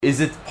Is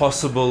it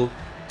possible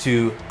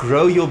to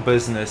grow your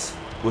business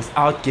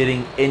without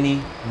getting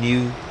any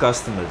new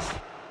customers?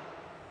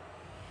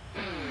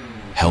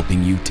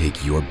 Helping you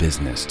take your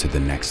business to the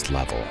next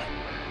level.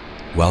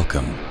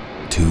 Welcome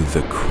to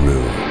The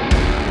Crew.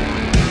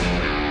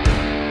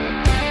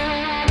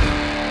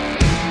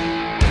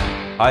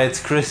 Hi,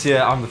 it's Chris here.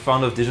 I'm the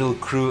founder of Digital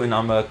Crew and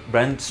I'm a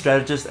brand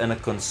strategist and a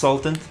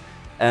consultant.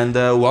 And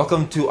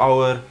welcome to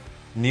our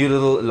new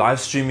little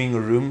live streaming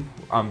room.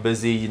 I'm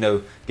busy,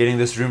 getting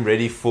this room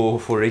ready for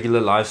regular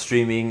live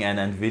streaming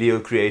and video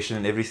creation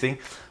and everything.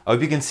 I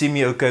hope you can see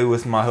me okay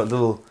with my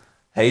little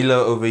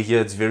halo over here.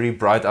 It's very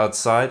bright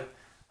outside.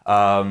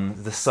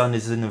 The sun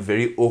is in a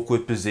very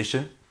awkward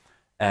position.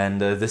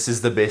 And this is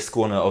the best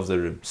corner of the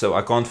room. So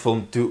I can't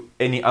film to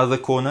any other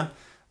corner.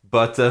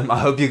 But I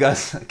hope you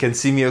guys can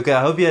see me okay.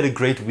 I hope you had a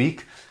great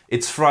week.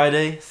 It's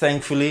Friday,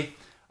 thankfully.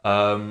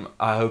 I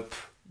hope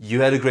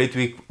you had a great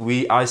week.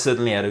 I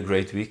certainly had a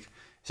great week.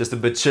 It's just a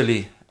bit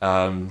chilly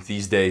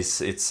these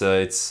days.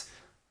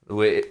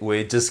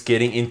 We're just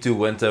getting into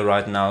winter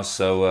right now.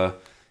 So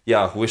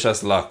wish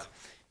us luck.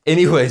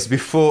 Anyways,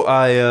 before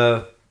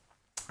I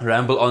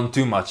ramble on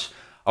too much,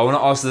 I want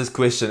to ask this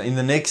question. In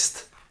the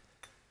next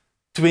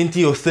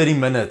 20 or 30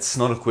 minutes,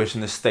 not a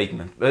question, a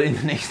statement, but in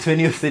the next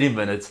 20 or 30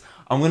 minutes,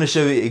 I'm going to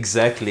show you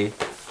exactly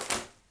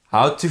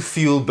how to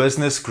fuel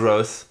business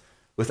growth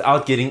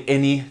without getting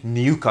any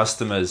new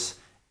customers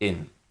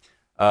in.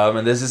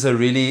 And this is a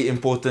really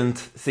important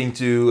thing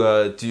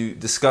to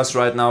discuss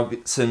right now,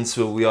 since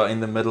we are in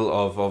the middle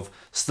of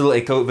still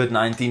a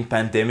COVID-19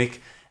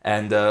 pandemic.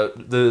 And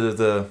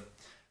the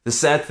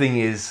sad thing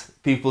is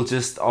people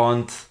just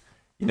aren't,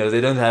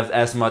 they don't have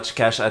as much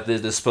cash at their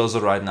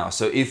disposal right now.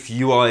 So if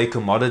you are a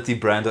commodity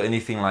brand or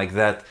anything like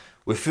that,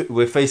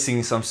 we're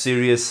facing some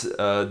serious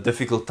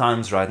difficult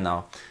times right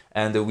now,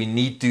 and we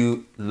need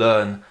to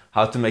learn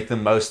how to make the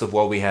most of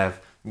what we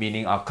have,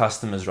 meaning our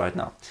customers right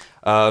now.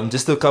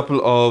 Just a couple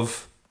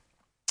of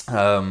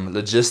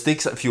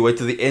logistics. If you wait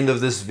to the end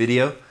of this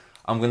video,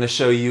 I'm going to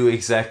show you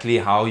exactly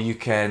how you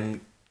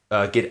can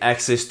get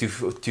access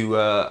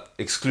to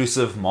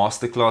exclusive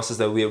masterclasses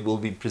that we will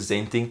be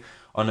presenting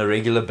on a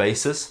regular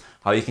basis,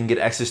 how you can get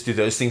access to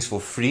those things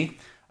for free,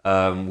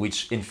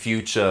 which in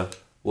future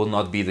will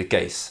not be the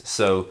case.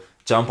 So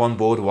jump on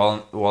board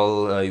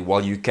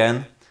while you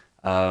can,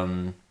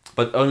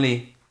 but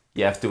only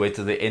you have to wait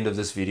till the end of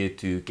this video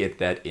to get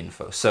that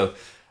info. So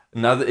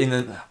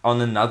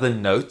on another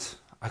note,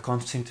 I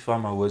can't seem to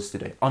find my words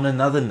today. On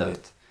another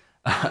note,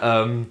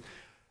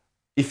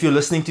 if you're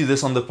listening to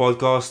this on the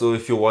podcast or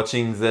if you're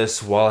watching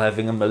this while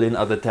having a million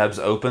other tabs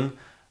open,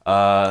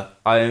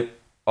 I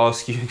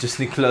ask you just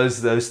to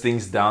close those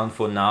things down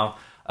for now.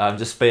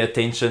 Just pay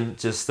attention,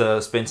 just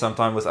spend some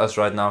time with us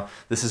right now.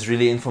 This is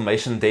really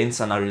information dense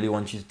and I really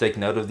want you to take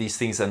note of these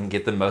things and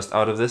get the most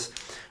out of this.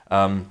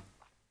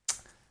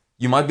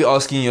 You might be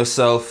asking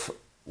yourself,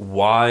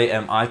 why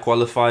am I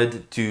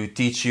qualified to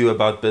teach you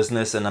about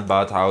business and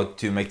about how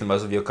to make the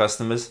most of your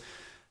customers?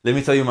 Let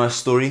me tell you my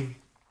story.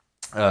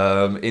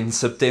 In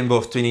September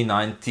of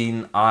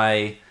 2019,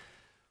 I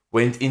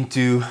went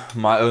into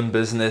my own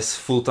business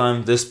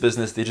full-time, this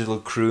business, Digital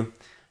Crew.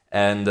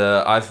 And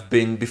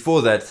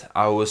before that,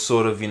 I was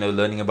sort of,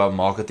 learning about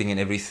marketing and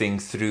everything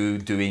through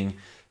doing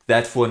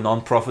that for a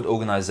non-profit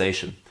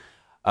organization.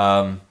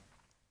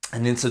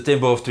 And in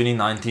September of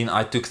 2019,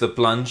 I took the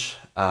plunge.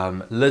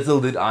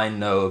 Little did I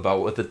know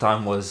about what the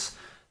time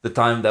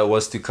that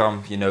was to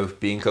come,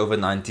 being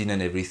COVID-19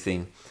 and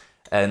everything.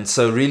 And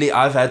so really,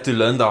 I've had to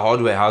learn the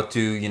hard way how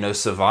to,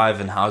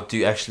 survive and how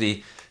to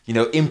actually,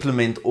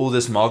 implement all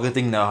this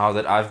marketing know-how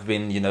that I've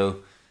been,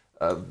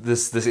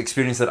 this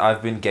experience that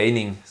I've been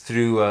gaining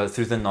through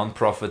the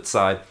non-profit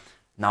side.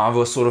 Now I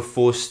was sort of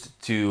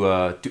forced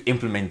to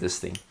implement this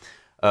thing.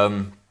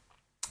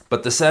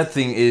 But the sad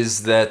thing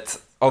is that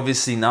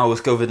obviously now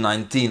with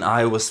COVID-19,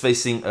 I was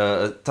facing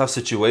a tough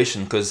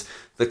situation because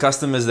the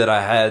customers that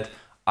I had,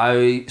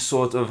 I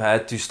sort of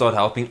had to start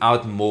helping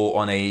out more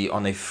on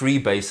a free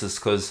basis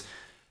because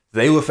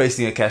they were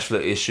facing a cash flow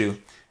issue,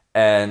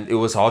 and it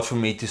was hard for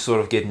me to sort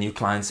of get new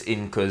clients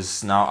in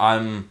because now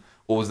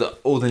all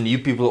the new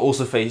people are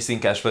also facing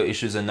cash flow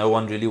issues and no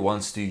one really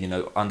wants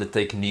to,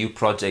 undertake new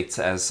projects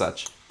as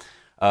such.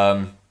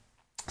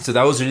 So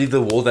that was really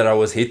the wall that I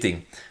was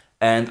hitting.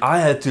 And I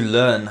had to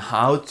learn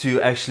how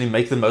to actually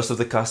make the most of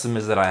the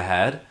customers that I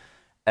had.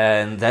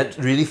 And that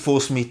really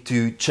forced me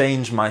to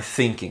change my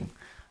thinking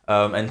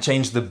and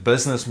change the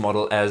business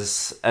model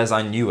as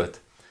I knew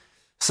it.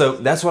 So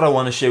that's what I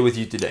want to share with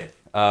you today.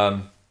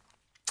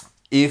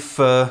 If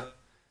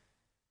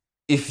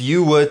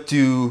you were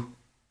to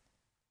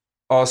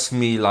ask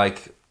me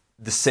like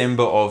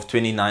December of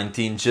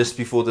 2019, just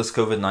before this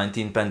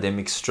COVID-19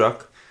 pandemic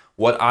struck,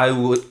 what I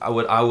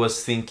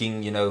was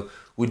thinking,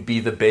 would be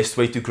the best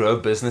way to grow a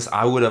business,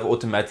 I would have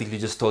automatically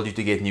just told you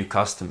to get new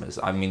customers.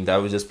 I mean,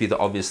 that would just be the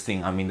obvious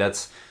thing. I mean,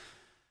 that's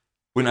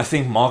when I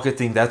think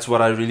marketing, that's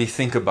what I really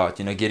think about,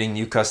 getting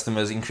new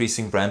customers,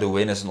 increasing brand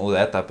awareness and all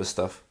that type of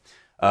stuff.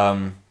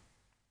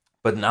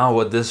 But now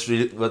what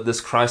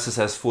this crisis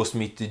has forced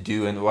me to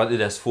do, and what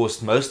it has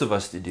forced most of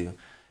us to do,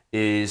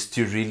 is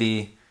to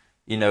really,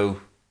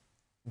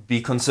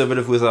 be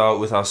conservative with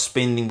our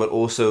spending, but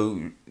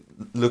also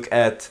look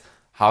at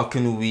how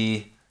can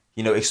we,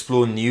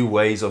 explore new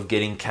ways of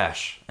getting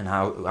cash, and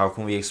how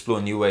can we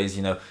explore new ways,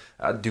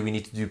 do we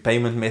need to do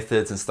payment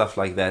methods and stuff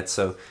like that.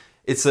 So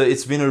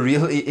it's been a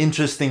really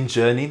interesting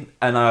journey,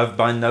 and I've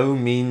by no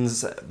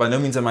means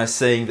am I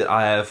saying that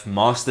I have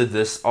mastered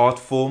this art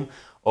form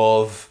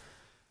of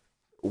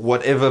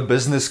whatever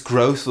business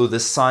growth or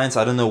this science.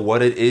 I don't know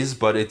what it is,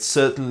 but it's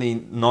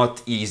certainly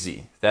not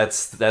easy.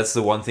 That's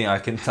the one thing I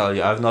can tell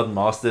you. I've not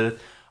mastered it.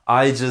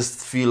 I just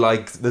feel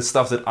like the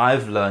stuff that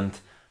I've learned,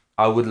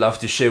 I would love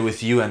to share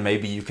with you, and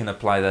maybe you can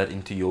apply that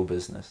into your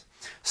business.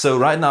 So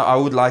right now, I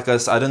would like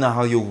us, I don't know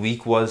how your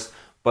week was,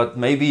 but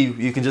maybe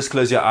you can just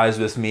close your eyes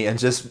with me and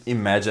just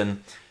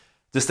imagine,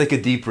 just take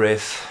a deep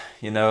breath.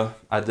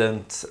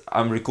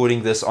 I'm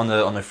recording this on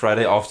a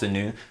Friday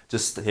afternoon,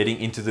 just heading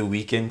into the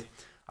weekend.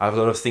 I have a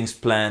lot of things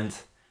planned,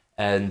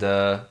 and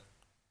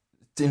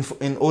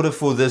in order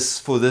for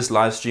this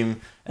live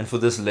stream and for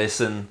this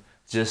lesson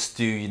just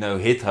to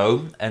hit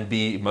home and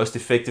be most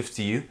effective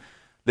to you,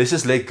 let's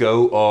just let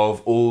go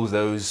of all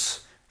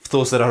those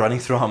thoughts that are running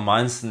through our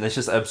minds, and let's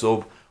just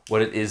absorb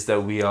what it is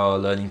that we are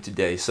learning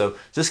today. So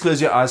just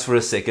close your eyes for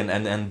a second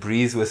and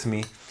breathe with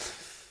me.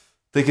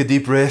 Take a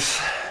deep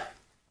breath,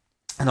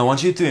 and I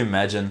want you to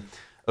imagine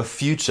a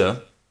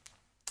future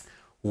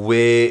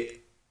where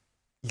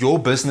your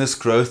business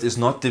growth is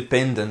not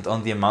dependent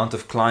on the amount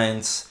of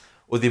clients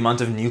or the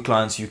amount of new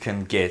clients you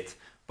can get,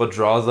 but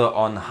rather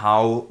on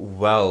how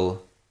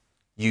well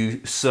you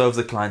serve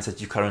the clients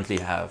that you currently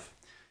have.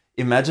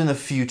 Imagine a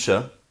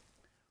future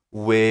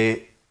where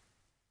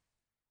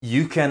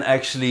you can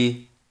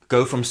actually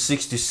go from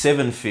 6 to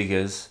 7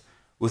 figures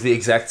with the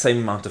exact same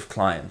amount of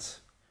clients,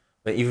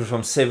 or even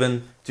from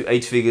 7 to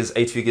 8 figures,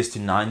 8 figures to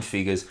 9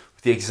 figures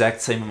with the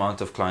exact same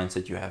amount of clients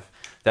that you have.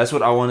 That's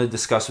what I want to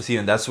discuss with you,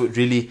 and that's what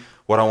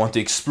I want to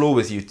explore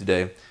with you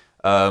today.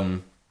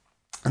 And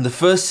the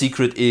first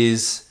secret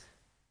is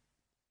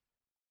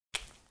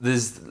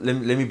let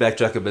me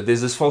backtrack a bit.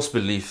 There's this false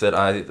belief that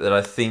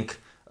I think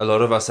a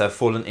lot of us have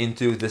fallen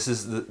into. This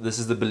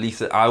is the belief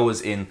that I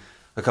was in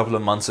a couple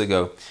of months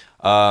ago,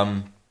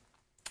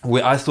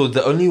 where I thought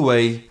the only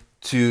way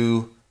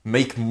to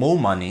make more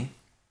money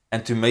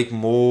and to make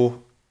more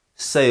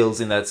sales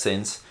in that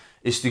sense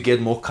is to get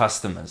more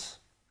customers.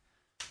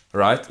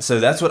 Right? So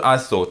that's what I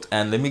thought.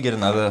 And let me get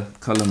another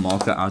color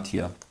marker out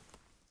here.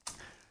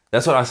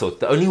 That's what I thought.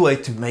 The only way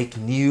to make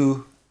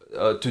to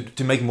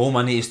make more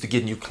money is to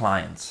get new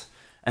clients.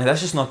 And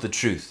that's just not the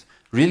truth.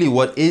 Really,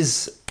 what we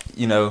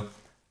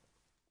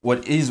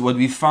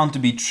found to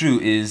be true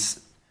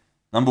is,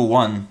 number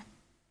one,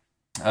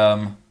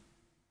 let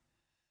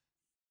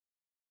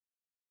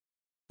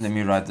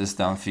me write this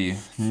down for you.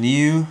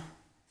 New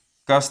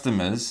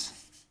customers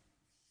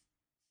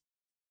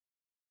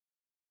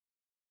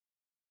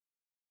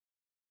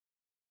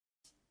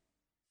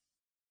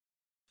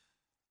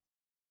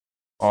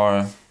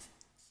are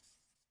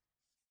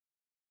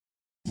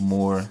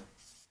more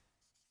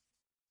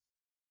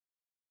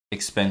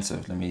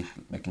expensive. Let me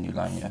make a new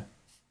line here.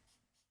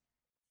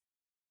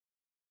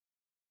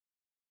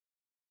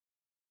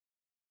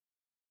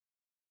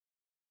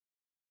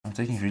 I'm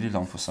taking really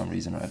long for some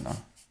reason right now.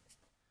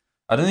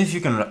 I don't know if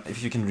you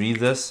can read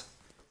this.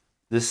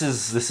 This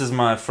is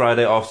my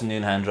Friday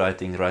afternoon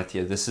handwriting right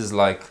here. This is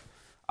like,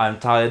 I'm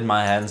tired,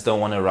 my hands don't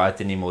want to write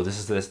anymore.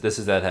 This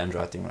is that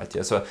handwriting right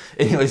here. So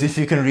anyways, if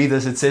you can read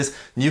this, it says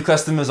new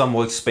customers are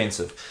more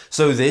expensive.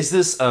 So there's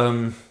this,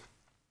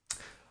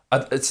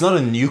 it's not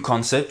a new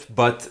concept,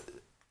 but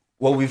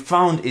what we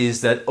found is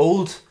that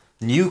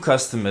new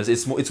customers,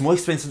 it's more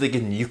expensive to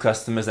get new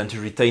customers than to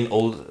retain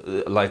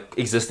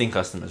existing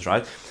customers,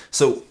 right?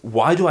 So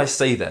why do I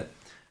say that?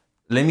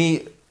 Let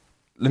me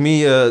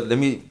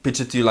pitch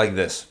it to you like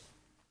this.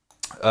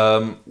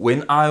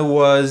 When I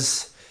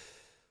was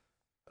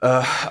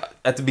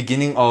at the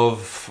beginning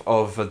of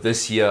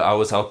this year, I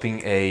was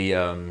helping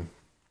a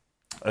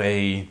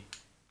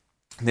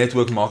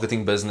network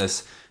marketing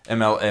business,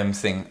 MLM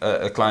thing,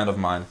 a client of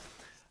mine,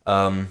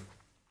 and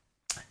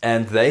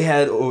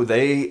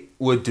they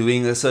were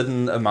doing a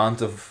certain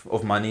amount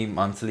of money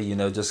monthly,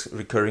 just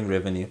recurring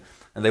revenue,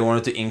 and they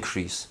wanted to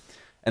increase.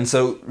 And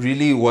so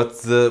really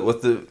what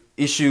the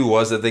issue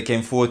was that they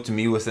came forward to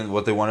me with, and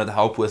what they wanted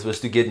help with was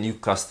to get new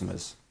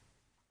customers.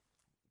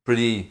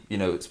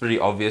 It's pretty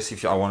obvious.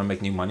 If I want to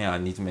make new money, I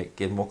need to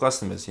get more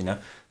customers,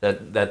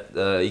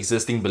 that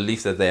existing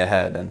belief that they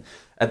had. And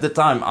at the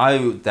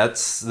time,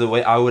 that's the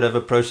way I would have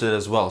approached it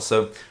as well.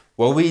 So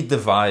what we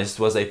devised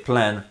was a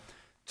plan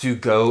to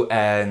go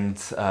and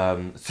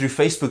through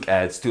Facebook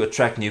ads to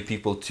attract new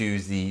people to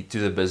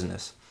the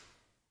business.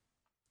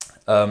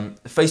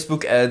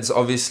 Facebook ads,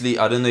 obviously,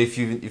 I don't know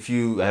if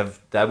you have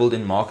dabbled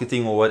in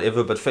marketing or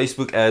whatever, but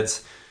Facebook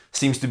ads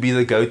seems to be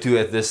the go-to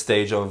at this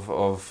stage of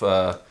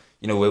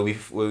where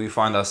we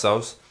find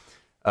ourselves.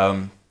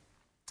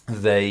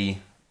 They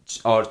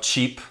are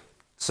cheap,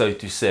 so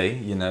to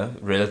say,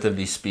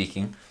 relatively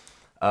speaking.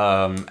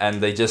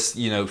 And they just,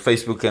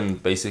 Facebook can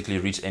basically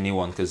reach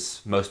anyone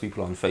because most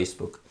people are on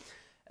Facebook.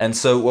 And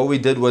so what we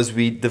did was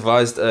we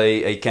devised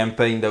a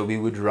campaign that we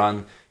would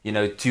run,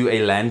 to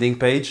a landing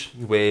page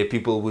where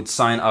people would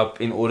sign up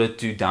in order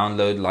to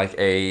download like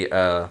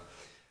a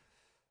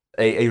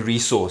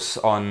resource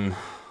on.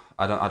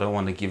 I don't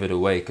want to give it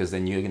away because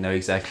then you know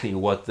exactly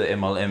what the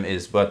MLM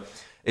is, but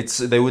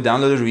they would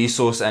download a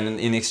resource, and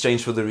in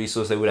exchange for the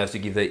resource they would have to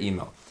give their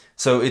email.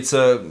 So it's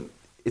a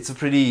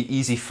pretty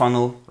easy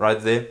funnel right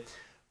there.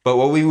 But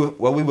what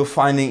we were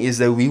finding is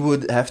that we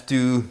would have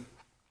to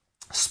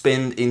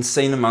spend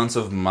insane amounts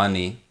of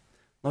money.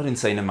 Not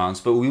insane amounts,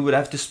 but we would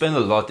have to spend a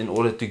lot in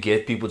order to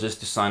get people just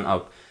to sign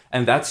up.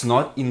 And that's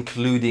not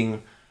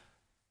including,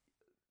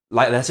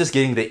 that's just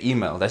getting the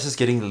email. That's just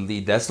getting the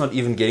lead. That's not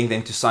even getting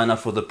them to sign up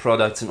for the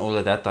products and all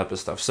of that type of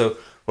stuff. So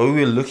what we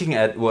were looking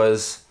at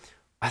was,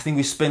 I think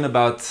we spent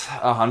about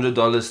 $100,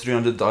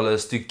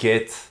 $300 to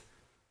get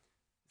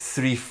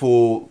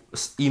 3-4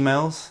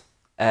 emails.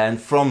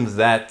 And from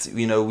that,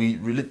 we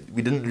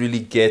didn't really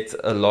get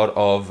a lot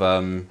of,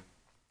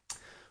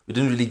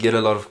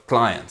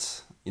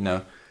 clients,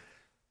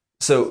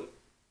 So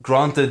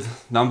granted,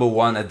 number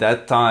one, at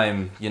that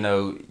time,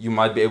 you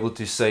might be able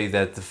to say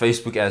that the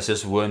Facebook ads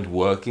just weren't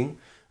working.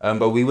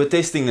 But we were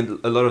testing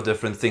a lot of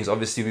different things.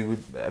 Obviously,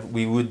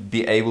 we would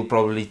be able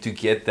probably to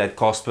get that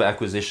cost per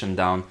acquisition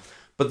down.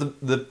 But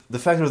the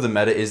fact of the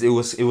matter is,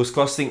 it was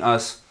costing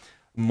us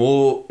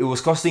more. It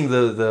was costing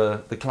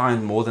the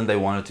client more than they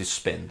wanted to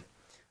spend.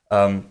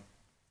 And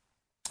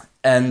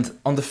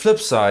on the flip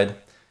side,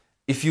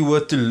 if you were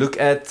to look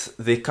at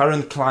their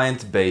current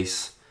client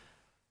base,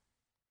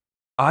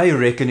 I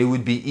reckon it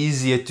would be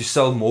easier to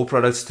sell more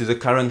products to the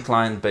current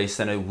client base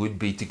than it would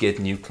be to get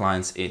new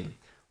clients in.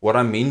 What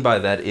I mean by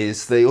that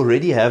is they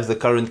already have the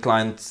current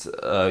clients,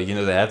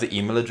 they have the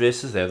email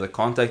addresses, they have the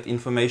contact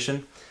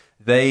information.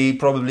 They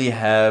probably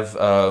have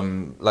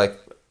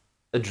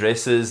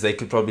addresses. They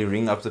could probably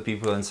ring up the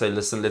people and say,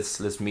 listen,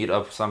 let's meet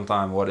up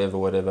sometime,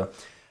 whatever.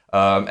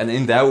 And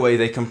in that way,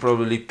 they can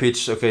probably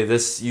pitch, okay,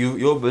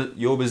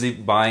 you're busy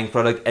buying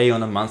product A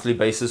on a monthly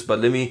basis,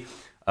 but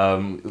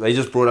they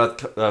just brought out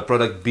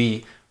product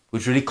B,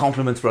 which really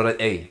complements product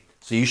A.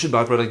 So you should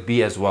buy product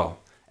B as well.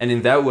 And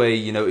in that way,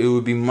 it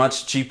would be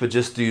much cheaper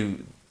just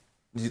to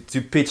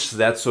pitch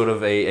that sort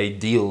of a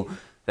deal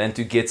than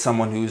to get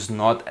someone who's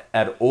not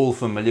at all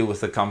familiar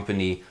with the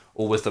company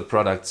or with the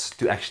products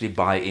to actually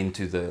buy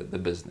into the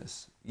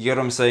business. You get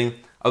what I'm saying?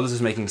 I was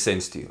just making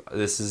sense to you.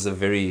 This is a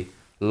very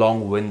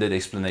long-winded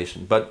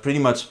explanation, but pretty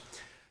much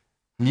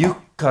new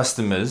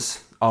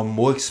customers are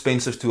more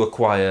expensive to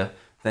acquire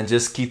than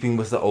just keeping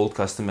with the old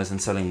customers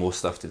and selling more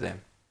stuff to them.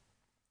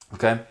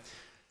 Okay?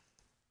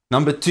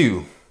 Number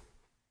 2.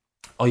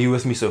 Are you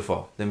with me so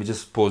far? Let me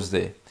just pause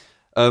there.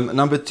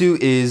 Number 2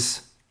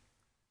 is,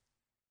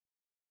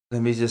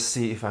 let me just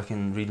see if I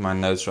can read my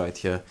notes right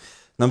here.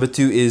 Number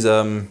 2 is,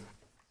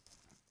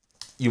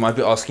 you might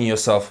be asking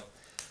yourself,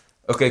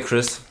 okay,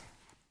 Chris,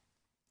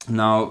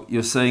 now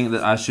you're saying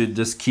that I should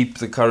just keep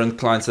the current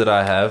clients that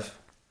I have.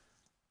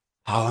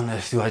 How on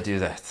earth do I do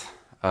that?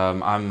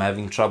 I'm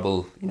having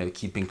trouble,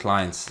 keeping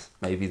clients.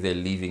 Maybe they're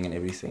leaving and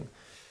everything.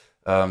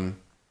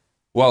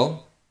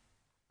 Well,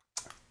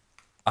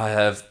 I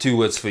have 2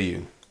 words for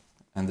you,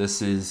 and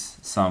this is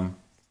some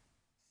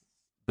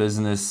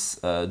business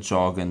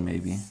jargon,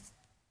 maybe.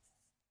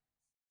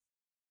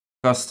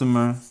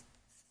 Customer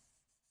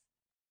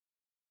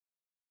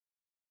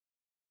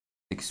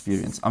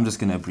experience. I'm just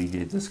going to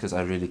abbreviate this because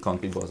I really can't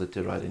be bothered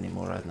to write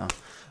anymore right now.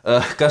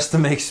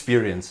 Customer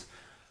experience.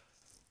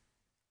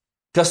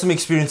 Customer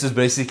experience is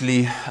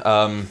basically,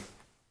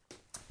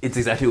 it's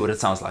exactly what it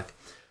sounds like.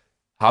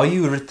 How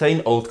you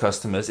retain old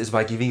customers is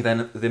by giving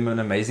them an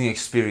amazing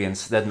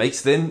experience that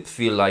makes them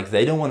feel like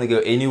they don't want to go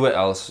anywhere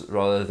else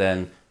rather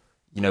than,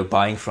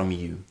 buying from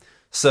you.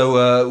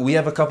 So we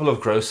have a couple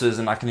of grocers,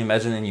 and I can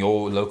imagine in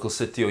your local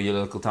city or your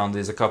local town,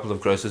 there's a couple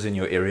of grocers in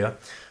your area.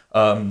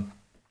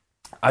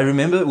 I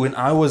remember when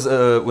I was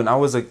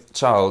a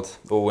child,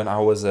 or when I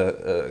was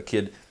a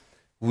kid,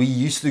 we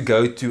used to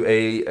go to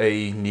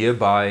a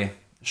nearby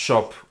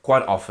shop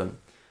quite often,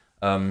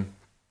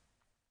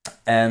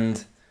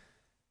 and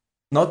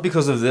not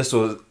because of this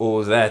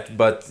or that,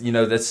 but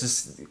that's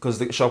just because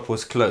the shop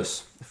was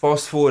close.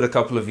 Fast forward a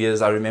couple of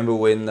years, I remember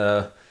when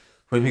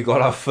we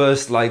got our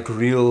first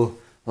real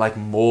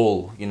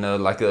mall,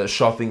 like a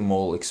shopping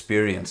mall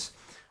experience.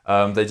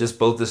 They just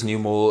built this new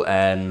mall,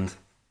 and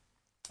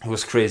it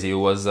was crazy. It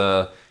was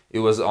where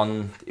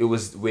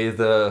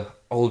the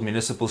old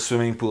municipal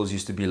swimming pools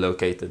used to be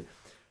located.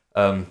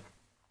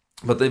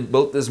 But they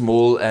built this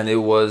mall, and it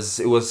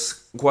was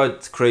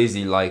quite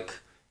crazy,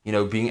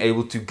 being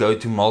able to go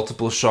to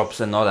multiple shops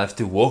and not have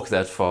to walk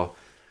that far.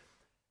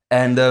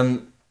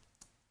 And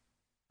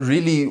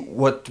really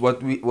what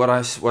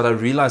I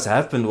realized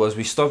happened was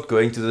we stopped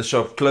going to the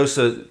shop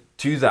closer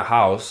to the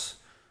house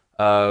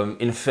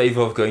in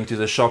favor of going to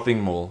the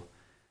shopping mall.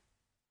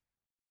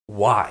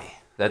 Why?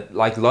 That,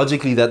 like,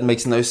 logically that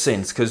makes no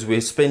sense, because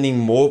we're spending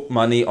more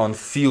money on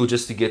fuel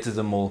just to get to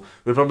the mall.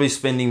 We're probably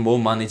spending more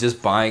money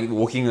just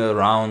walking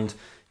around,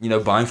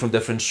 buying from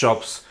different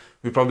shops.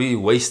 We're probably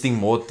wasting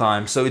more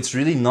time. So it's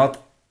really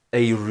not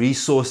a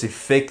resource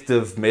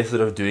effective method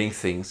of doing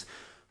things,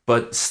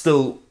 but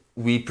still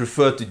we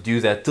prefer to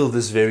do that till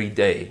this very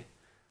day.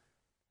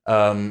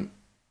 And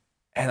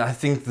I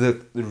think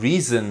the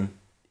reason,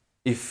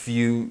 if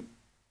you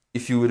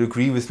would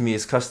agree with me,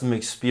 is customer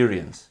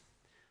experience.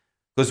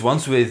 Because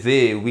once we're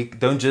there, we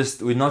don't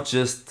just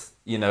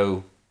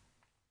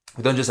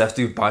have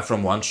to buy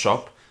from one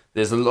shop.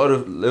 There's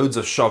loads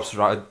of shops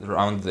right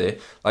around there.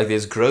 Like,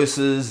 there's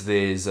grocers,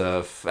 there's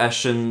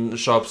fashion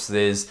shops,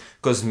 there's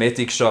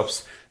cosmetic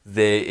shops,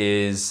 there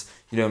is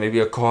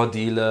maybe a car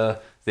dealer,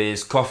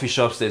 there's coffee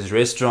shops, there's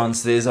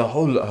restaurants, there's a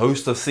whole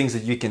host of things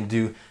that you can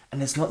do,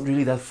 and it's not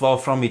really that far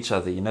from each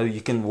other.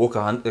 You can walk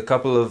a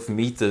couple of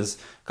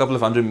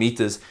hundred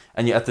meters,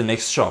 and you're at the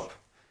next shop.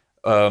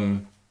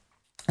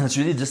 And it's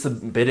really just a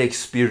better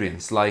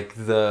experience. Like,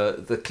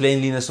 the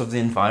cleanliness of the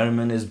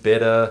environment is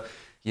better,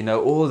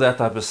 all that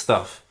type of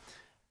stuff.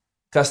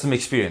 Customer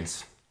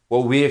experience.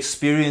 What we're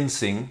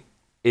experiencing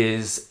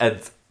is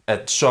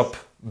at shop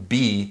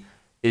B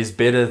is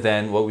better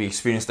than what we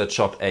experienced at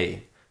shop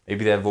A.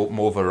 Maybe they have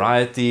more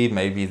variety,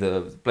 maybe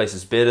the place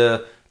is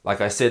better.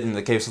 Like I said, in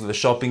the case of the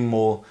shopping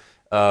mall,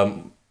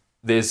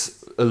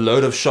 there's a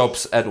load of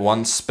shops at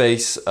one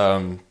space,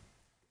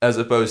 as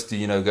opposed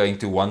to, going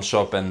to one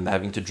shop and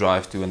having to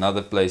drive to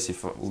another place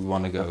if we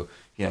want to go,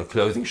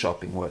 clothing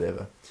shopping,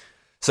 whatever.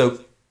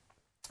 So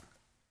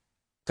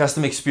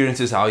customer experience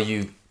is how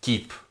you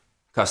keep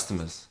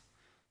customers.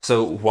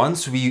 So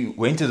once we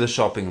went to the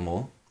shopping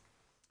mall,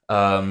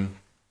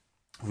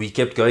 we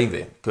kept going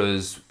there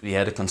because we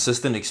had a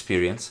consistent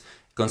experience.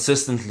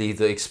 Consistently,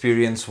 the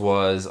experience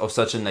was of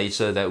such a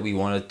nature that we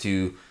wanted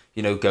to,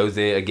 go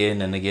there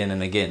again and again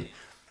and again.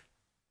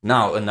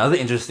 Now, another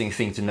interesting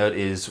thing to note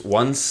is,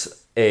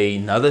 once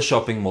another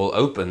shopping mall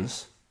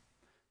opens,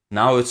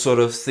 now it's sort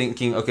of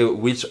thinking, okay,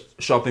 which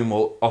shopping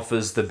mall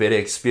offers the better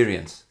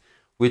experience?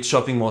 Which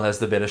shopping mall has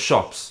the better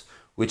shops?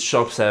 Which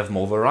shops have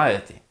more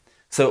variety?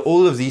 So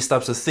all of these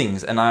types of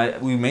things, and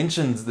we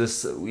mentioned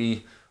this,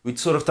 we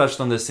sort of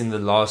touched on this in the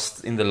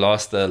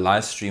last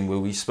live stream, where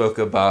we spoke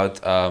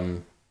about,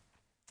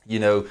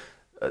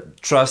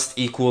 trust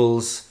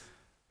equals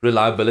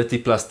reliability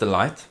plus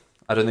delight.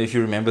 I don't know if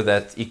you remember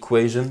that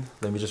equation.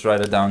 Let me just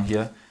write it down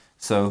here.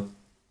 So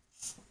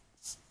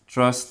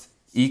trust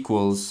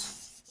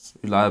equals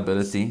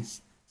reliability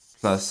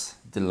plus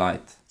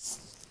delight.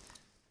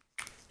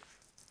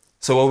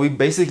 So what we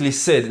basically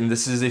said, and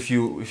this is if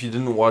you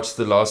didn't watch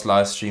the last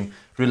live stream,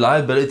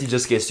 reliability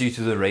just gets you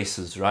to the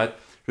races, right?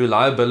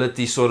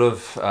 Reliability sort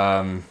of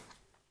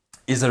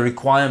is a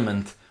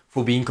requirement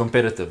for being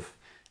competitive.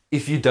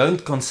 If you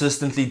don't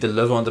consistently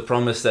deliver on the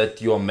promise that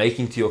you are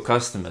making to your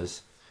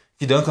customers,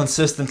 if you don't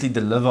consistently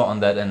deliver on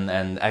that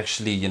and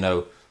actually,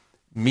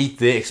 meet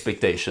their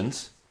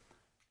expectations,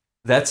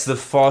 that's the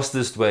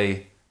fastest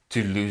way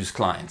to lose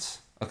clients.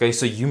 Okay,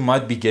 so you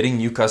might be getting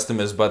new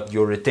customers, but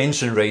your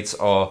retention rates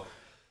are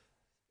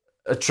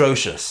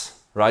atrocious,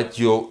 right?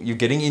 You're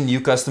getting in new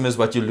customers,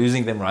 but you're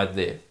losing them right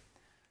there.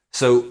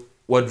 So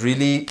what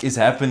really is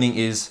happening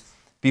is,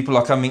 people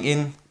are coming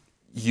in,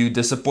 you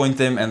disappoint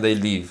them, and they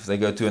leave. They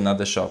go to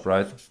another shop,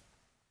 right?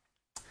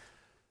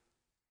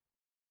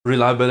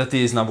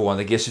 Reliability is number one.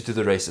 That gets you to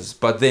the races.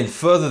 But then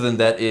further than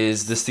that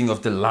is this thing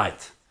of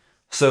delight.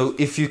 So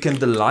if you can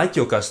delight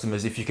your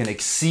customers, if you can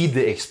exceed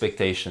their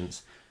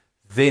expectations,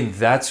 then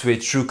that's where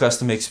true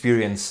customer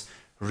experience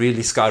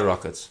really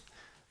skyrockets.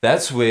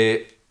 That's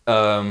where,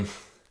 let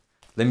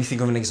me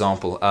think of an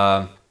example.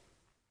 I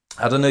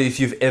don't know if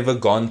you've ever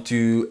gone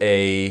to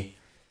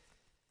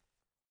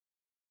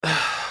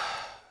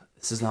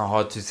this is now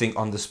hard to think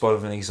on the spot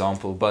of an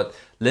example, but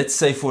let's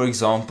say, for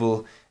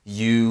example,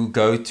 you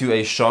go to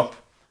a shop,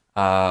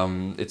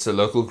 it's a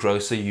local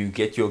grocer, you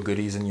get your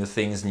goodies and your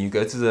things, and you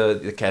go to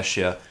the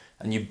cashier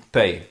and you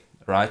pay,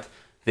 right?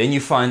 Then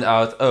you find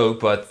out,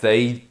 but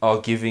they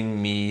are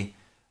giving me,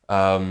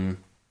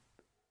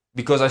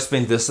 because I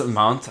spent this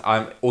amount,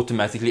 I'm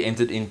automatically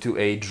entered into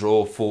a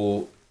draw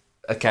for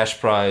a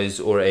cash prize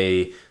or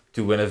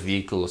to win a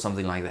vehicle or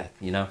something like that,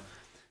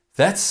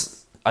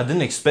 I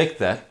didn't expect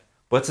that,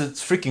 but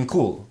it's freaking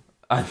cool.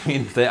 I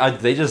mean,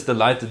 they just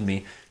delighted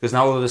me, because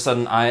now all of a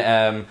sudden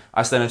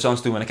I stand a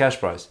chance to win a cash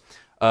prize.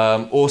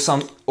 Or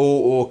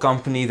a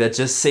company that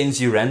just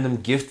sends you random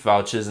gift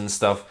vouchers and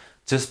stuff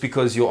just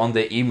because you're on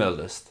their email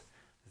list.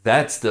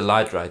 That's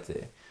delight right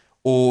there.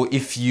 Or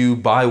if you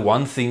buy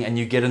one thing and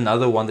you get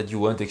another one that you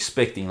weren't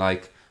expecting,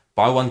 like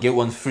buy one, get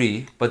one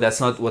free, but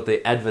that's not what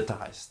they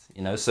advertised,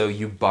 So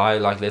you buy,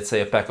 like, let's say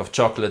a pack of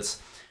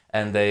chocolates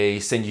and they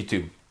send you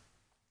two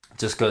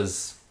just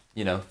because,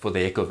 for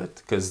the heck of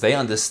it. Because they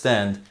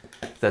understand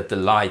that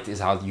delight is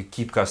how you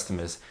keep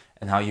customers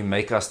and how you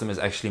make customers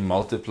actually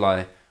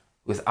multiply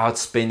without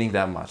spending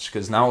that much.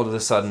 Because now all of a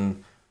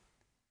sudden,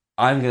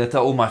 I'm going to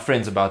tell all my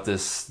friends about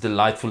this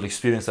delightful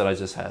experience that I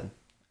just had.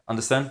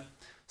 Understand?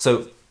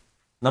 So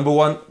Number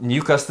one,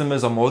 new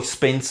customers are more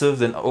expensive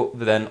than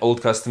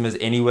old customers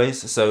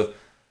anyways. So,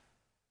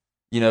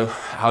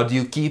 how do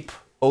you keep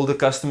older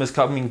customers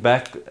coming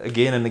back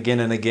again and again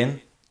and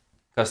again?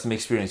 Customer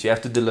experience. You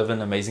have to deliver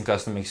an amazing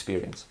customer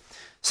experience.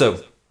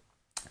 So,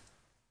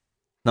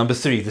 number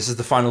 3, this is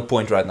the final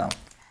point right now.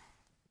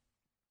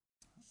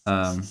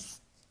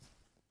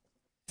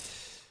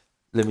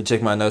 Let me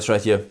check my notes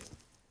right here.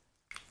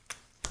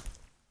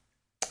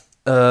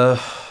 Let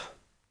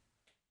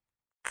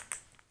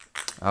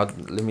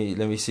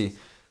me see.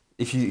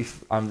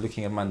 If I'm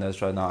looking at my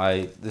notes right now,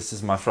 this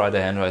is my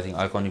Friday handwriting.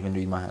 I can't even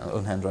read my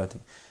own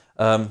handwriting.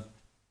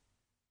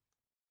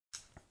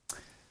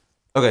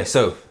 Okay,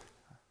 so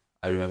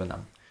I remember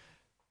now.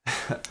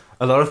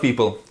 A lot of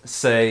people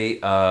say,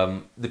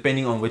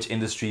 depending on which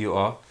industry you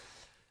are,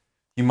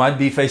 you might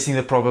be facing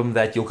the problem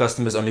that your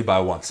customers only buy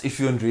once. If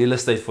you're in real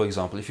estate, for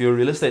example, if you're a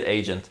real estate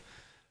agent,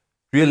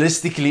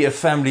 realistically, a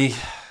family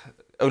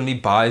only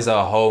buys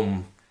a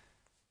home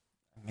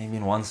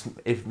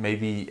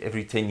maybe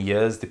every 10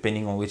 years,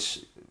 depending on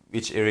which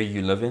area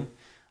you live in.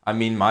 I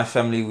mean, my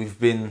family,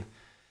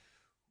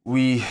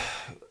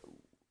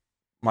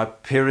 my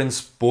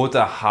parents bought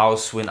a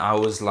house when I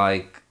was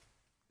like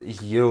a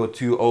year or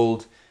 2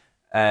 old,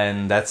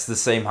 and that's the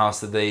same house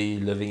that they're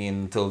living in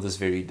until this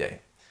very day.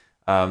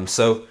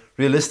 So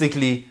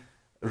realistically,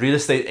 real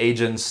estate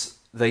agents,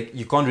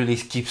 you can't really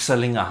keep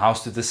selling a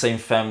house to the same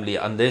family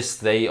unless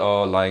they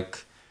are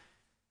like,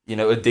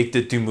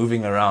 addicted to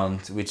moving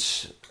around,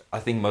 which I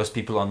think most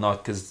people are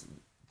not, because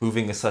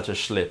moving is such a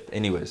schlep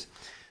anyways.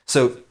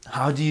 So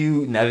how do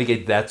you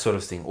navigate that sort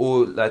of thing?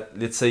 Or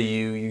let's say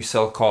you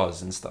sell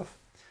cars and stuff.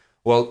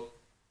 Well,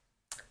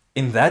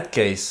 in that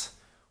case,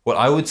 what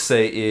I would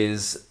say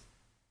is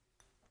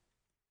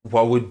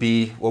what would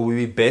be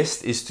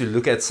best is to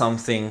look at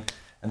something,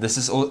 and this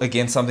is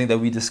again something that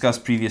we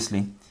discussed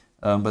previously,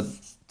 but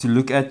to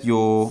look at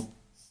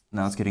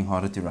now it's getting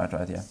harder to write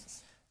right here.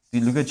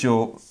 You look at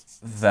your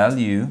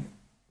value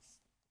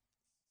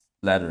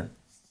ladder.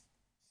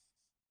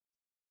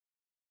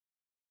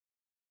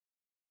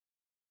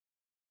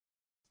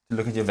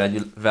 Look at your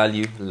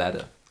value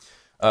ladder.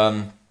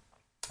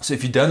 So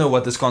if you don't know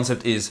what this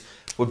concept is,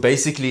 what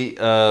basically,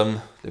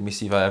 let me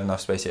see if I have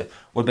enough space here.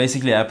 What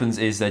basically happens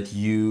is that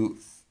you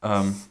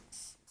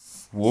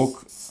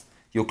walk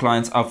your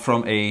clients up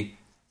from a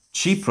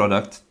cheap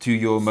product to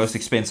your most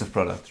expensive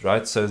product,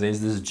 right? So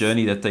there's this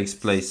journey that takes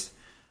place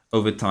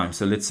over time.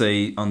 So let's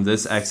say on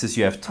this axis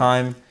you have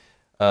time,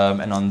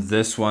 and on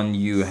this one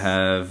you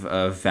have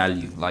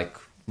value, like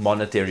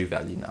monetary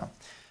value now.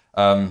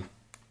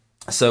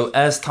 So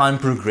as time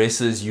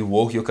progresses, you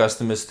walk your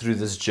customers through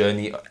this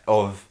journey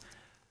of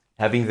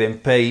having them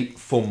pay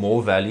for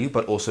more value,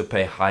 but also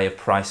pay higher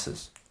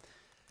prices.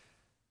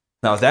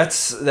 Now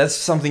that's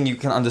something you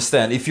can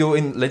understand. If you're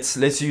in, let's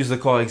use the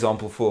car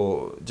example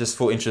for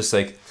interest's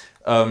sake.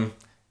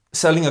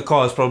 Selling a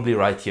car is probably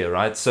right here,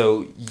 right?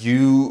 So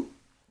you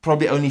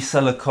probably only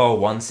sell a car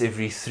once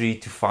every 3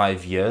 to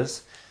 5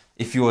 years.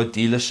 If you're a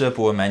dealership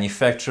or a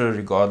manufacturer,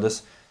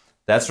 regardless,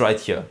 that's right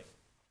here.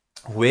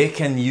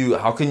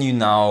 How can you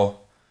now,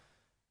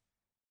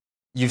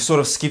 you've sort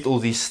of skipped all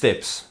these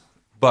steps,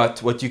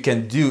 but what you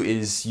can do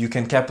is you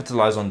can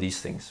capitalize on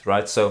these things,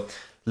 right? So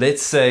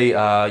let's say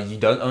you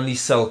don't only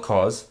sell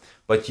cars,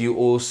 but you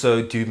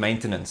also do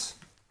maintenance.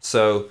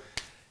 So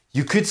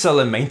you could sell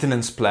a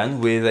maintenance plan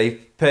where they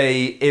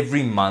pay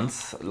every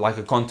month, like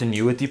a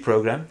continuity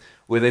program,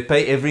 where they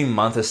pay every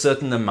month a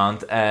certain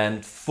amount,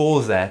 and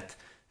for that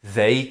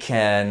they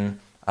can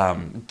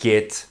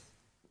get,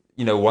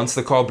 once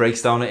the car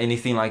breaks down or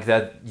anything like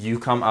that, you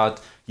come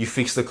out, you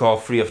fix the car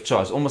free of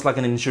charge, almost like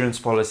an insurance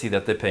policy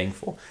that they're paying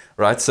for,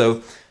 right?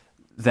 So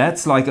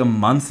that's like a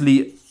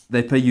monthly,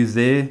 they pay you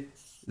there,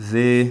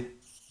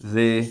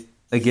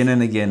 again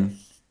and again.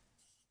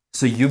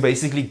 So you're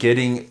basically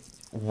getting,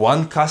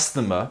 one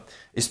customer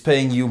is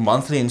paying you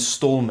monthly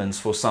installments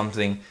for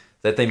something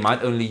that they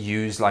might only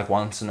use like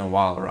once in a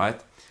while,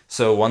 right?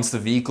 So once the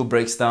vehicle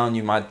breaks down,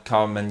 you might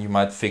come and you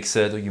might fix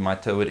it, or you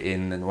might tow it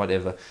in and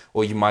whatever,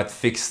 or you might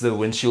fix the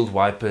windshield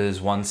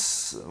wipers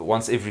once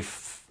every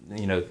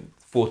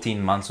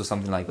 14 months or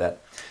something like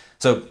that.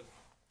 So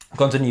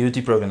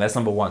continuity program, that's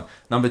number one.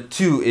 Number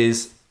two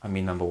is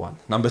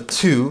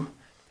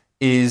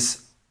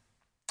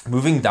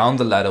moving down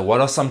the ladder. What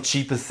are some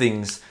cheaper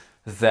things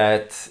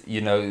that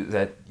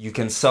you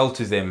can sell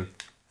to them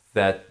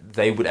that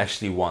they would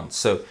actually want?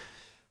 So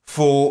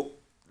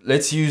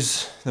let's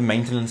use the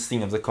maintenance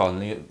thing of the car.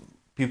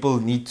 People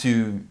need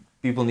to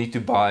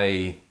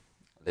buy,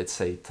 let's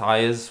say,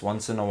 tires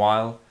once in a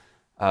while.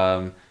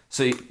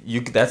 So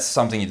that's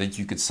something that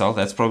you could sell.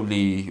 That's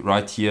probably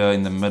right here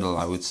in the middle,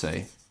 I would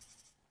say,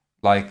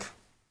 like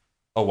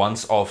a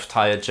once-off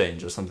tire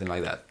change or something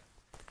like that.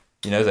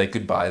 They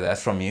could buy that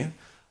from you.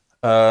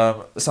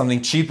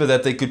 Something cheaper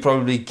that they could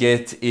probably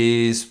get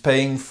is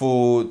paying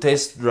for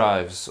test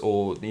drives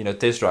or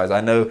test drives.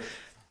 I know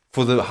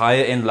for the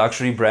higher end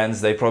luxury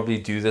brands, they probably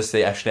do this.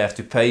 They actually have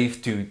to pay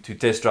to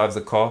test drive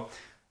the car.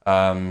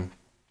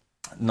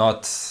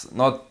 Not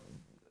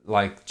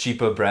like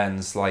cheaper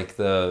brands like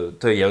the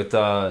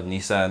Toyota,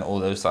 Nissan, all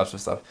those types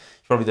of stuff.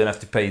 You probably don't have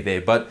to pay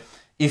there. But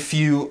if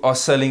you are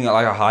selling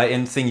like a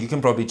high-end thing, you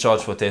can probably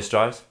charge for test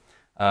drives,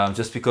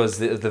 just because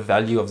the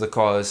value of the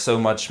car is so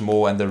much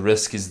more, and the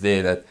risk is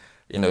there that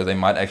they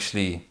might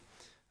actually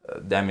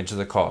damage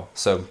the car.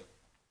 So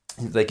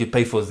they could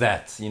pay for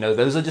that.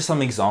 Those are just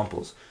some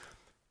examples.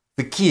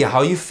 The key,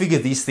 how you figure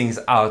these things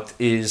out,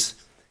 is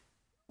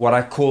what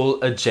I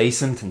call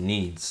adjacent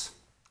needs.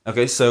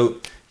 Okay,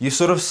 so you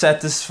sort of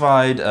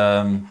satisfied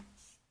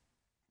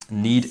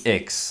need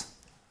X,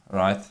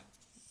 right?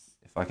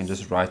 If I can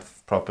just write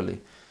properly.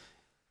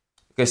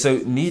 Okay, so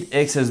need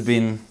X has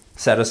been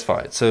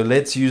satisfied. So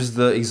let's use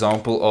the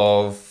example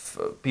of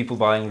people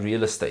buying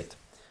real estate.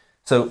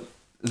 So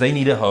they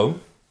need a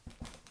home.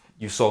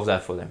 You solve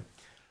that for them.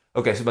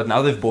 Okay, so but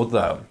now they've bought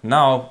the home.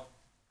 Now,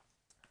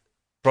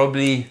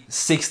 probably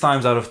 6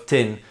 times out of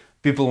 10,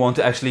 people want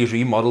to actually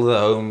remodel the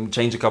home,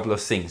 change a couple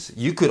of things.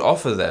 You could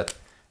offer that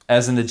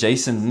as an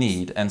adjacent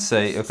need and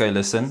say, okay,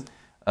 listen,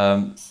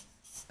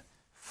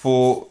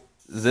 for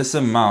this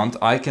amount,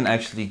 I can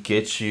actually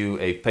get you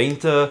a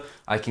painter.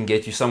 I can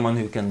get you someone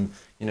who can,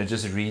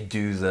 just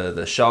redo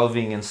the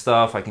shelving and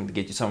stuff. I can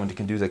get you someone who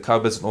can do the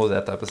cupboards and all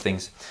that type of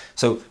things.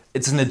 So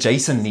it's an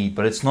adjacent need,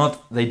 but it's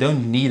not, they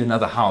don't need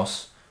another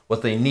house.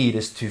 What they need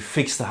is to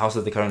fix the house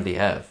that they currently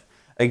have.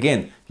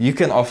 Again, you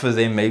can offer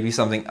them maybe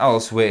something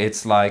else where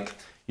it's like,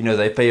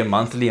 they pay a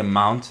monthly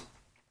amount,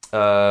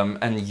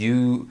 and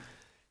you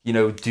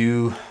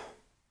do,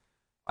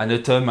 I know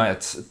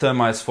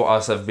termites for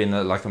us have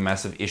been like a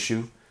massive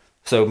issue.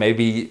 So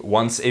maybe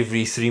once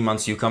every 3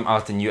 months you come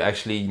out and you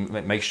actually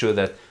make sure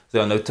that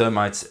there are no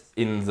termites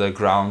in the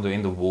ground or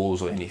in the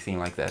walls or anything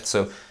like that.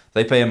 So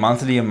they pay a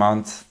monthly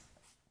amount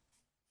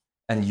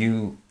and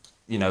you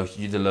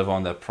deliver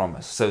on that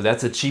promise. So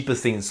that's a cheaper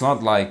thing. It's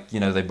not like,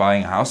 they're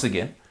buying a house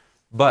again,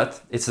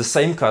 but it's the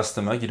same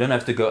customer. You don't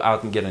have to go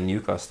out and get a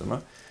new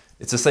customer.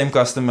 It's the same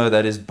customer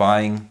that is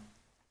paying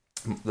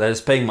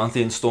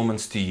monthly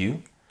installments to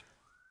you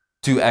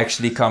to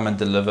actually come and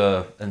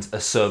deliver a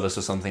service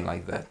or something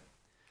like that.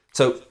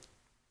 So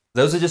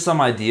those are just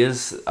some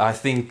ideas. I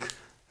think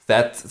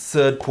that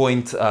third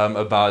point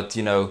about,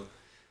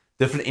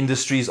 different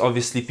industries,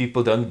 obviously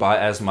people don't buy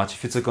as much.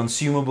 If it's a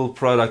consumable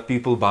product,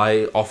 people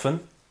buy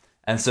often.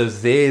 And so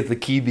there the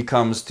key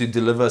becomes to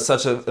deliver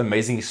such an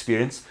amazing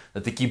experience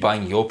that they keep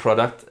buying your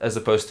product as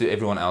opposed to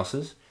everyone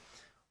else's.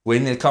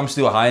 When it comes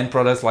to high-end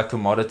products like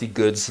commodity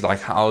goods,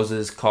 like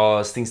houses,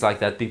 cars, things like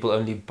that, people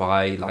only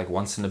buy like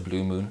once in a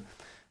blue moon.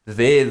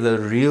 There, the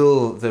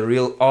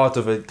real art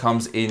of it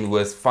comes in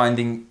with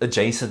finding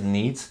adjacent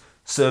needs,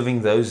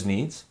 serving those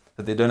needs,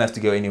 that they don't have to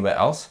go anywhere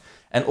else.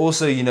 And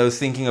also,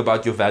 thinking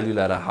about your value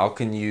ladder.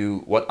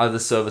 What other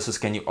services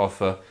can you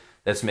offer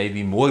that's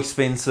maybe more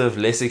expensive,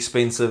 less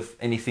expensive,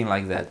 anything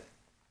like that.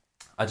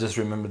 I just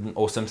remembered an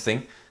awesome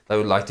thing that I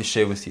would like to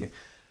share with you.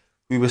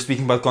 We were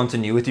speaking about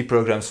continuity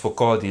programs for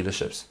car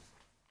dealerships.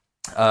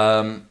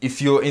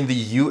 If you're in the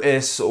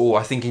US or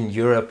I think in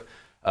Europe,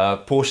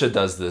 Porsche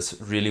does this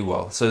really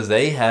well. So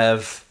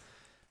they're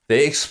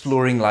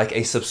exploring like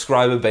a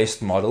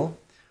subscriber-based model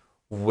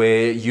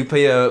where you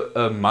pay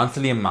a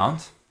monthly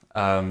amount.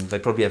 They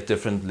probably have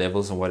different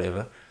levels or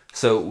whatever.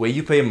 So where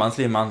you pay a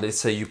monthly amount, let's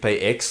say you pay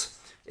X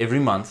every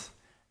month,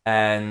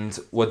 and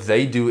what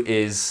they do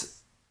is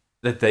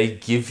that they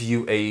give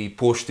you a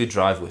Porsche to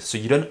drive with. So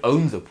you don't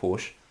own the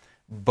Porsche,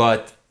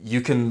 but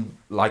you can,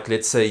 like,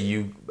 let's say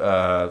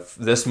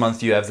this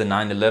month you have the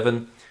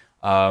 911,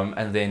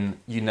 and then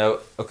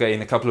okay,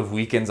 in a couple of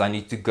weekends I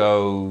need to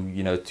go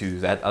to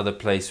that other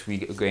place.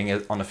 We're going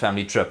on a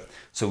family trip,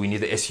 so we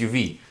need the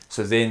SUV.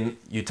 So then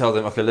you tell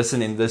them, okay,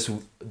 listen, in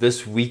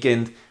this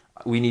weekend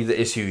we need the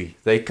SUV.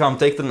 They come,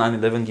 take the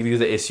 911, give you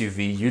the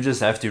SUV. You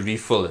just have to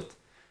refill it.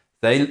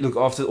 They look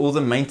after all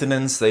the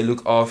maintenance. They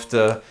look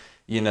after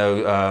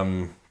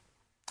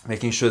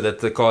making sure that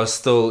the car is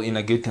still in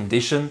a good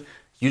condition.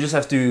 You just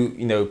have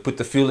to put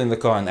the fuel in the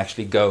car and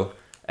actually go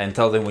and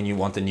tell them when you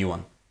want a new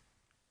one.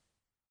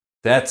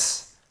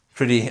 That's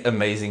pretty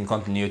amazing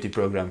continuity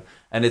program,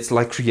 and it's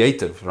like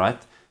creative, right?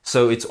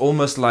 So it's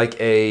almost like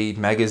a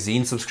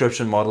magazine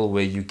subscription model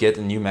where you get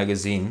a new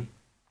magazine,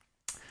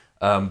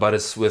 but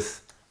it's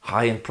with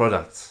high-end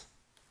products.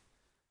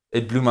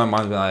 It blew my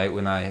mind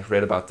when I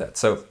read about that.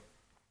 So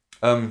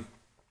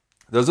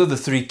those are the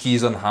 3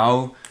 keys on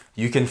how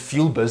you can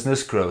fuel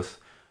business growth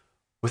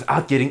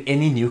without getting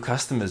any new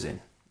customers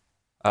in.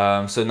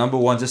 So number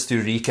 1, just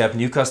to recap,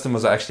 new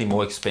customers are actually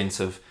more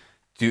expensive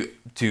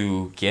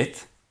to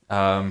get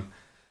than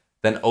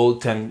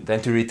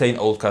to retain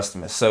old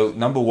customers. So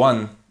number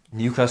 1,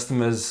 new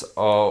customers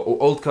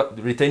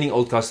retaining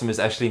old customers is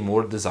actually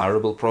more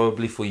desirable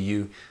probably for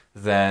you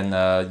than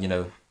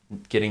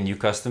getting new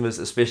customers,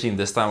 especially in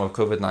this time of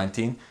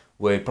COVID-19,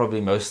 where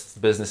probably most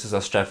businesses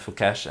are strapped for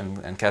cash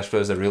and cash flow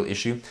is a real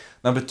issue.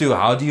 Number 2,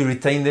 how do you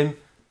retain them?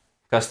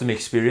 Customer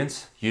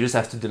experience. You just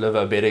have to deliver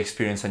a better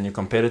experience than your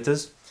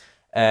competitors.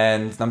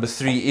 And number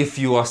 3, if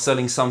you are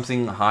selling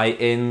something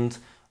high-end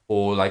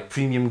or like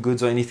premium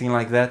goods or anything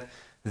like that,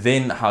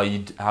 Then how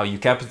you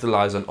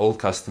capitalize on old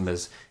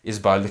customers is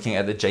by looking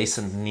at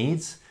adjacent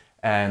needs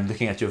and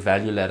looking at your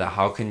value ladder.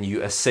 How can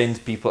you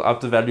ascend people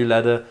up the value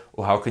ladder,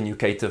 or how can you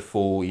cater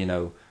for, you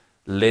know,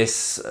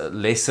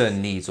 lesser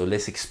needs or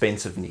less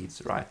expensive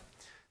needs, right?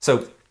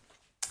 So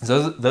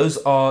those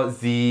are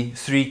the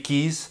 3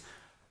 keys.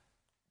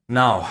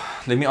 Now,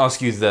 let me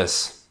ask you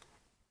this.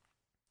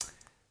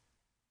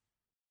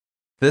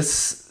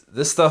 This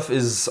stuff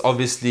is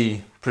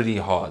obviously pretty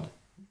hard,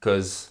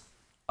 because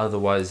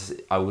otherwise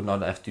I would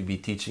not have to be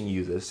teaching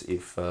you this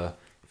if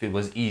it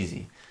was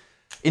easy.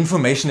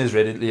 Information is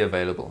readily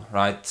available,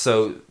 right?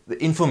 So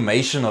the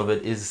information of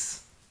it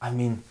is, I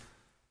mean,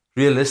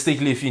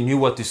 realistically, if you knew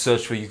what to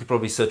search for, you could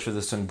probably search for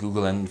this on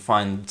Google and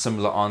find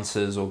similar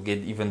answers or get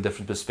even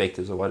different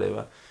perspectives or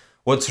whatever.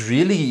 What's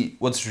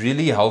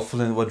really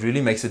helpful and what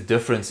really makes a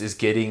difference is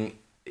getting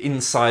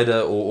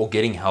insider or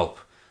getting help.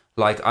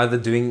 Like either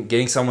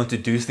getting someone to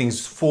do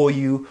things for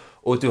you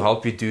or to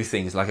help you do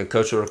things, like a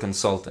coach or a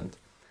consultant.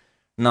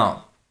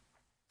 Now,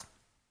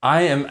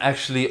 I am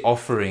actually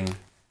offering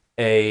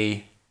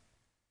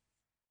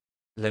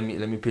let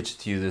me pitch it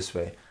to you this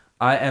way.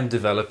 I'm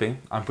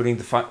putting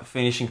the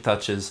finishing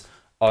touches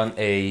on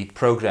a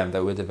program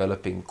that we're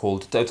developing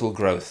called Total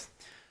Growth.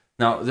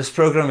 Now, this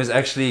program is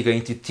actually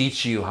going to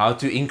teach you how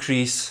to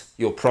increase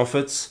your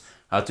profits,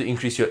 how to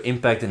increase your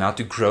impact, and how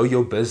to grow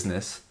your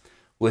business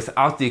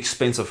without the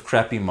expense of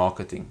crappy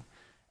marketing.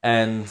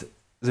 And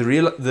the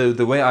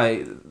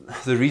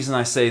reason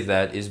I say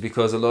that is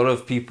because a lot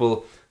of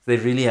people, they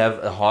really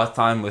have a hard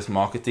time with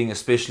marketing,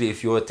 especially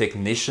if you're a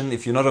technician.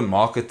 If you're not a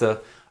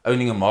marketer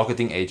owning a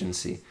marketing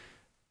agency,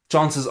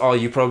 chances are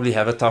you probably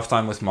have a tough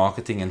time with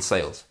marketing and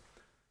sales.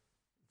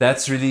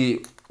 That's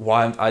really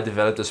why I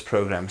developed this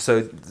program,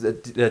 so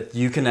that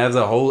you can have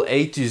the whole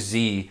A to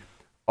Z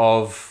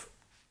of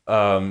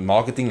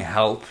marketing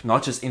help,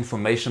 not just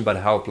information, but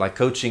help, like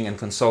coaching and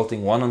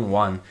consulting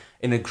one-on-one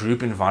in a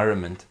group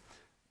environment.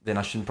 Then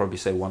I shouldn't probably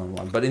say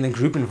one-on-one, but in a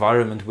group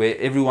environment where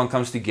everyone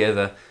comes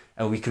together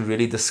and we can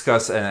really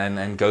discuss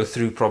and go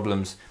through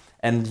problems,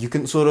 and you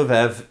can sort of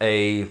have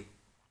a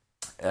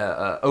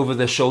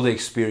over-the-shoulder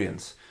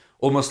experience,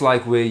 almost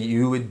like where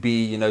you would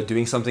be, you know,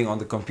 doing something on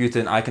the computer,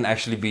 and I can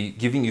actually be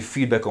giving you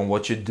feedback on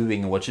what you're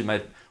doing and what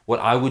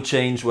I would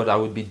change, what I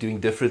would be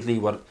doing differently,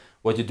 what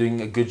you're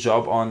doing a good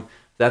job on,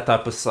 that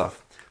type of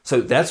stuff.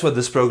 So that's what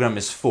this program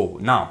is for.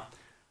 Now,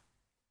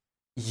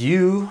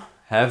 you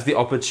have the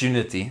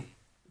opportunity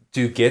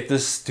to get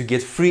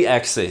free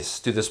access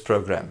to this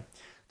program.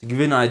 To give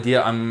you an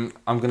idea, I'm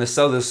going to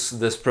sell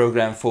this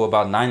program for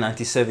about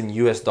 $9.97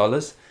 US.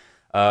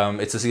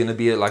 It's just going to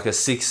be like a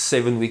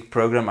 6-7 week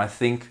program, I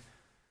think.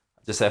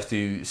 I just have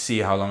to see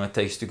how long it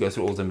takes to go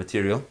through all the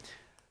material.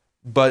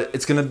 But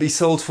it's going to be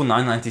sold for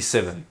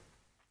 $9.97.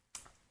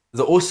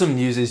 The awesome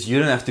news is you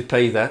don't have to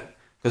pay that,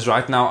 because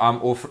right now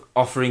I'm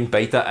offering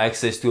beta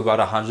access to about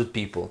 100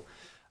 people.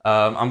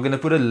 I'm going to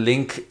put a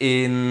link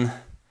in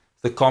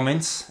the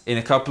comments in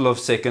a couple of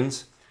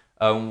seconds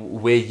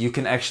where you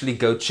can actually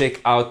go check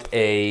out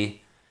a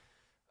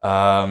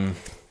let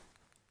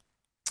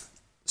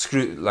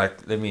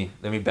me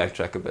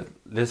backtrack a bit.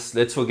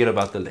 Let's forget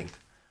about the link.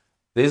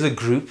 There's a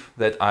group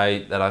that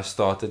I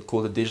started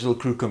called the Digital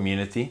Crew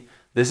Community.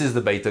 This is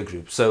the beta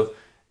group. So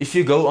if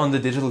you go on the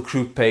Digital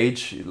Crew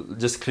page,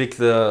 just click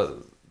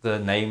the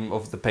name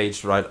of the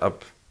page right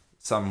up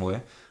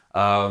somewhere,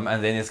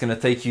 and then it's going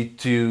to take you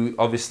to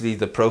obviously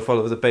the profile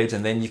of the page,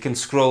 and then you can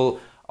scroll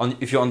on.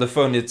 If you're on the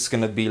phone, it's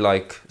going to be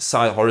like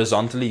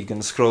horizontally. You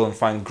can scroll and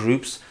find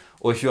groups.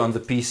 Or if you're on the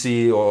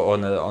PC or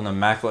on a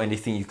Mac or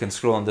anything, you can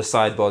scroll on the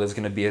sidebar. There's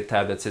going to be a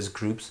tab that says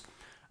groups.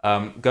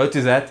 Go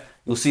to that.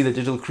 You'll see the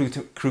Digital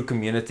Crew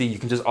Community. You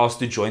can just ask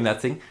to join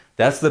that thing.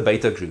 That's the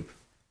beta group.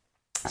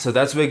 So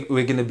that's where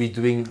we're going to be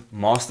doing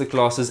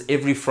masterclasses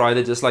every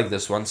Friday, just like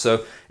this one.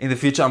 So in the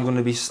future, I'm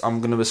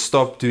going to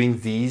stop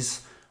doing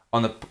these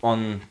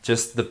on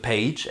just the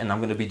page, and I'm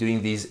going to be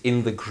doing these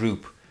in the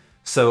group.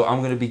 So I'm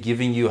going to be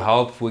giving you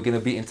help. We're going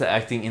to be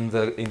interacting in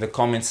the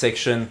comment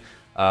section.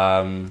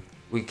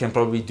 We can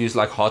probably do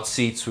like hot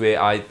seats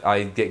where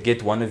I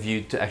get one of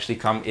you to actually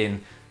come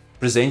in,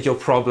 present your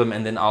problem,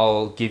 and then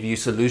I'll give you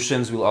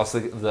solutions. We'll ask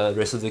the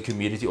rest of the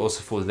community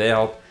also for their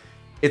help.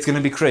 It's going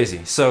to be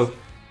crazy. So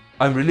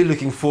I'm really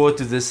looking forward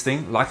to this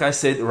thing. Like I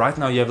said, right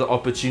now you have the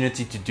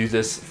opportunity to do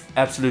this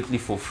absolutely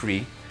for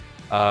free.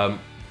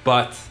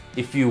 But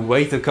if you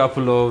wait a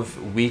couple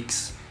of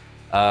weeks,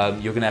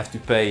 you're going to have to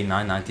pay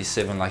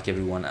 $9.97 like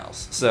everyone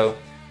else. So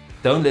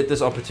don't let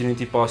this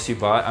opportunity pass you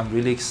by. I'm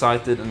really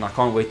excited and I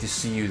can't wait to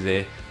see you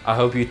there. I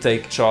hope you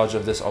take charge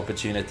of this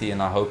opportunity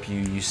and I hope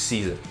you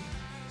seize it.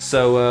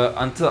 So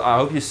I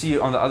hope you see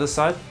you on the other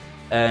side,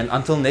 and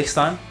until next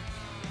time,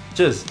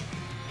 cheers.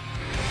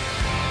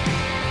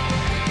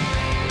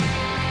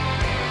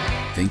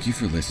 Thank you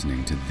for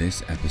listening to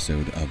this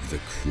episode of The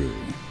Crew.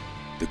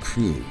 The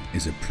Crew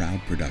is a proud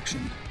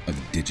production of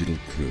Digital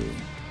Crew.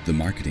 the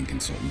marketing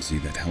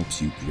consultancy that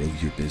helps you grow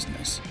your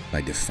business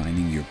by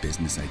defining your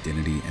business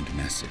identity and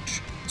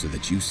message so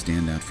that you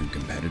stand out from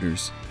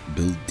competitors,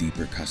 build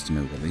deeper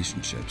customer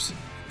relationships,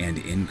 and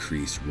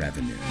increase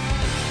revenue.